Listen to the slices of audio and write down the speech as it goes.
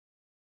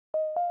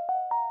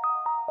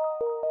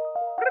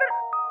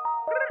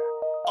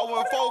I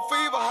went 4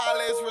 fever,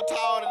 holla, it's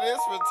retarded,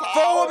 it's retarded.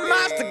 For a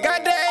monster,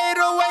 got the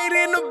 808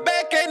 in the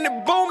back and the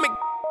booming.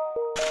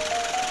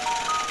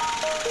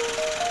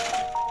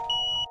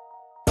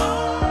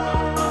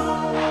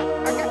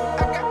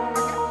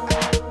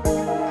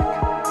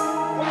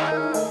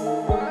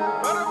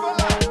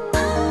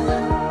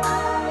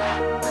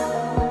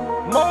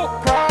 More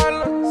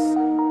problems.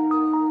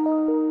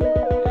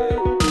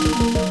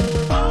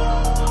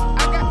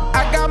 I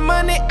got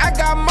money, I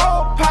got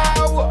more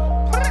power.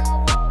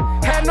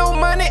 Had no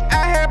money,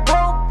 I had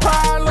broke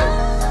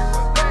problems.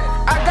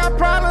 I got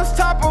problems,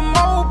 top of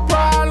more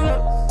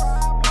problems.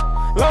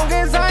 Long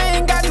as I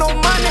ain't got no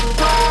money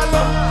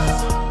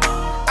problems.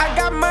 I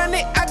got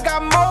money, I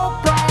got more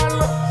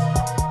problems.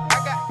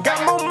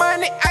 Got more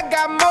money, I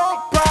got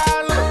more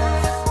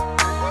problems.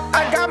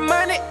 I got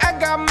money, I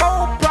got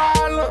more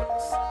problems.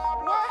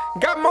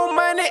 Got more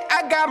money,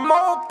 I got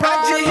more problems.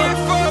 I just hit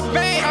for a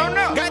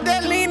band. Got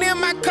that lean in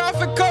my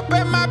coffee cup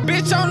and my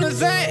bitch on the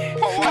Zan.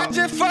 I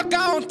just fuck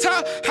on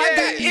top. I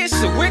got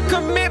issue with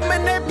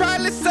commitment. They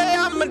probably say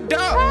I'm a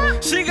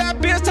dog. She got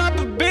bills, top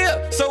of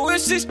bill. So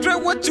if she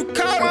strip, what you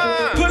call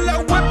it? Pull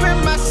up whip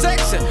in my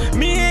section.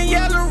 Me and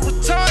Yella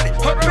retarded.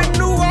 Up in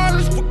New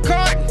Orleans for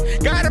carton.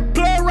 Got a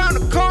plug around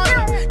the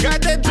corner.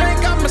 Got that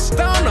drink, I'm a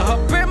stoner.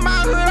 Up in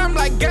my hood, I'm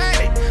like, got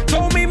it.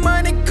 Told me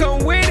money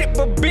come with it,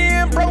 but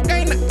being broke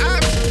ain't the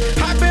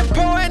option. I been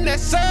pouring that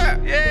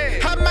syrup.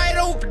 I might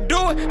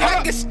overdo it.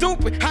 I get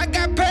stupid. I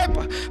got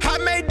paper. I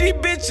made these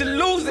bitches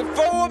lose it.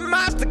 For a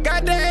monster,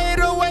 got the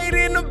 808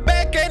 in the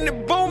back and the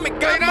booming.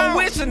 Got more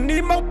wishes,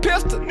 need more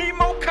pistols, need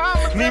more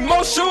commas, need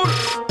more shooters.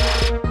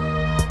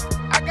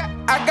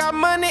 I got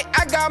money,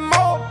 I got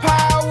more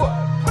power.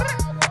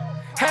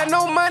 Had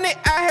no money,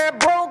 I had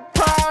broke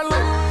problems.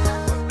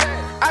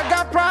 I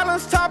got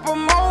problems, top of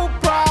more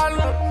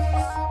problems.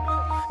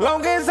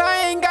 Long as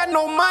I ain't got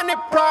no money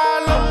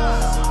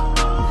problems.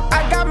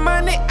 I got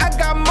money, I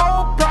got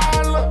more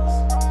problems.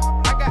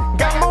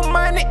 Got more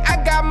money, I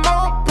got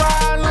more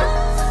problems.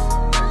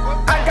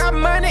 I got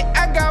money,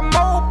 I got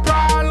more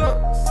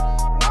problems.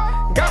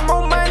 Got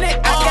more money,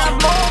 I got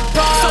more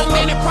problems. So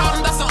many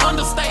problems, that's an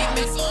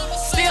understatement.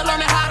 Still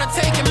learning how to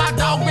take it. My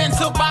dog been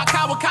took by a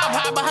coward cop,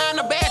 hide behind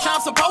the badge.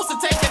 I'm supposed to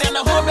take it, and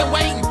the hood been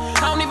waiting.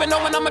 I don't even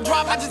know when I'ma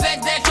drop. I just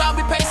act that y'all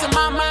be pacing.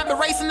 My mind be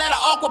racing at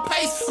an awkward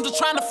pace. I'm just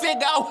trying to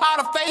figure out how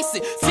to face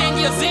it. 10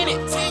 years in it.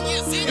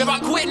 If I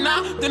quit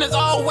now, then it's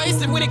all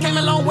wasted. When it came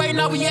a long way,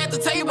 now we at the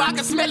table. I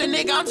can smell it,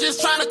 nigga. I'm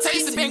just trying to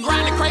taste it. Been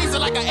grinding crazy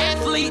like an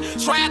athlete.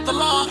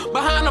 Triathlon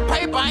behind the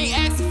paper. I ain't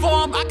asking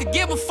for them. I could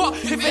give a fuck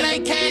if it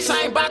ain't cash.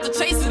 I ain't about to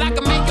chase it. I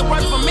can make it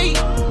work for me.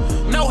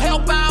 No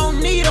help, I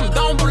don't need them.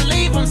 Don't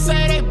believe them.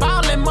 Say they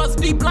ballin', must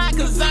be blind,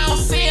 cause I don't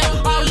see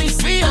them. All these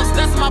feels,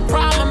 that's my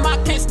problem. I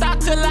can't stop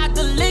till I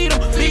delete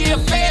them. Be a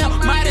fail,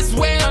 might as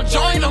well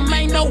join them.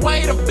 Ain't no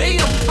way to beat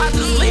them. I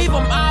just leave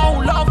them, I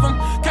don't love them.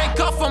 Can't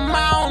cuff them,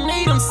 I don't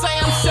need them. Say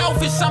I'm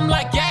selfish, I'm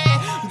like,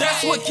 yeah.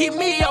 That's what keep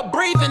me up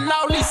breathing.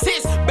 All these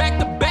hits, back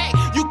to back.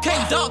 You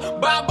can't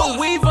duck, Baba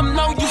weave them.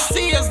 No, you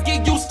see us,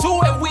 get used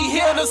to it. We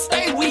here to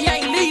stay, we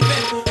ain't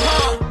leaving.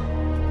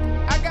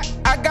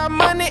 I got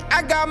money,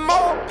 I got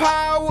more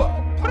power.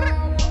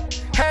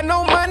 Had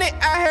no money,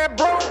 I had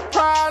broke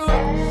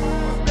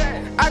problems.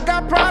 I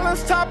got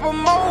problems, top of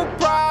more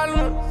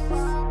problems.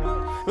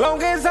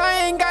 Long as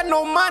I ain't got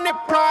no money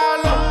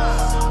problems.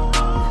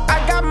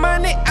 I got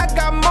money, I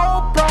got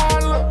more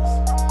problems.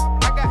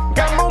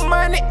 Got more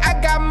money, I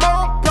got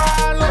more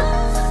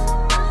problems.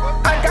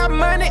 I got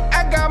money, I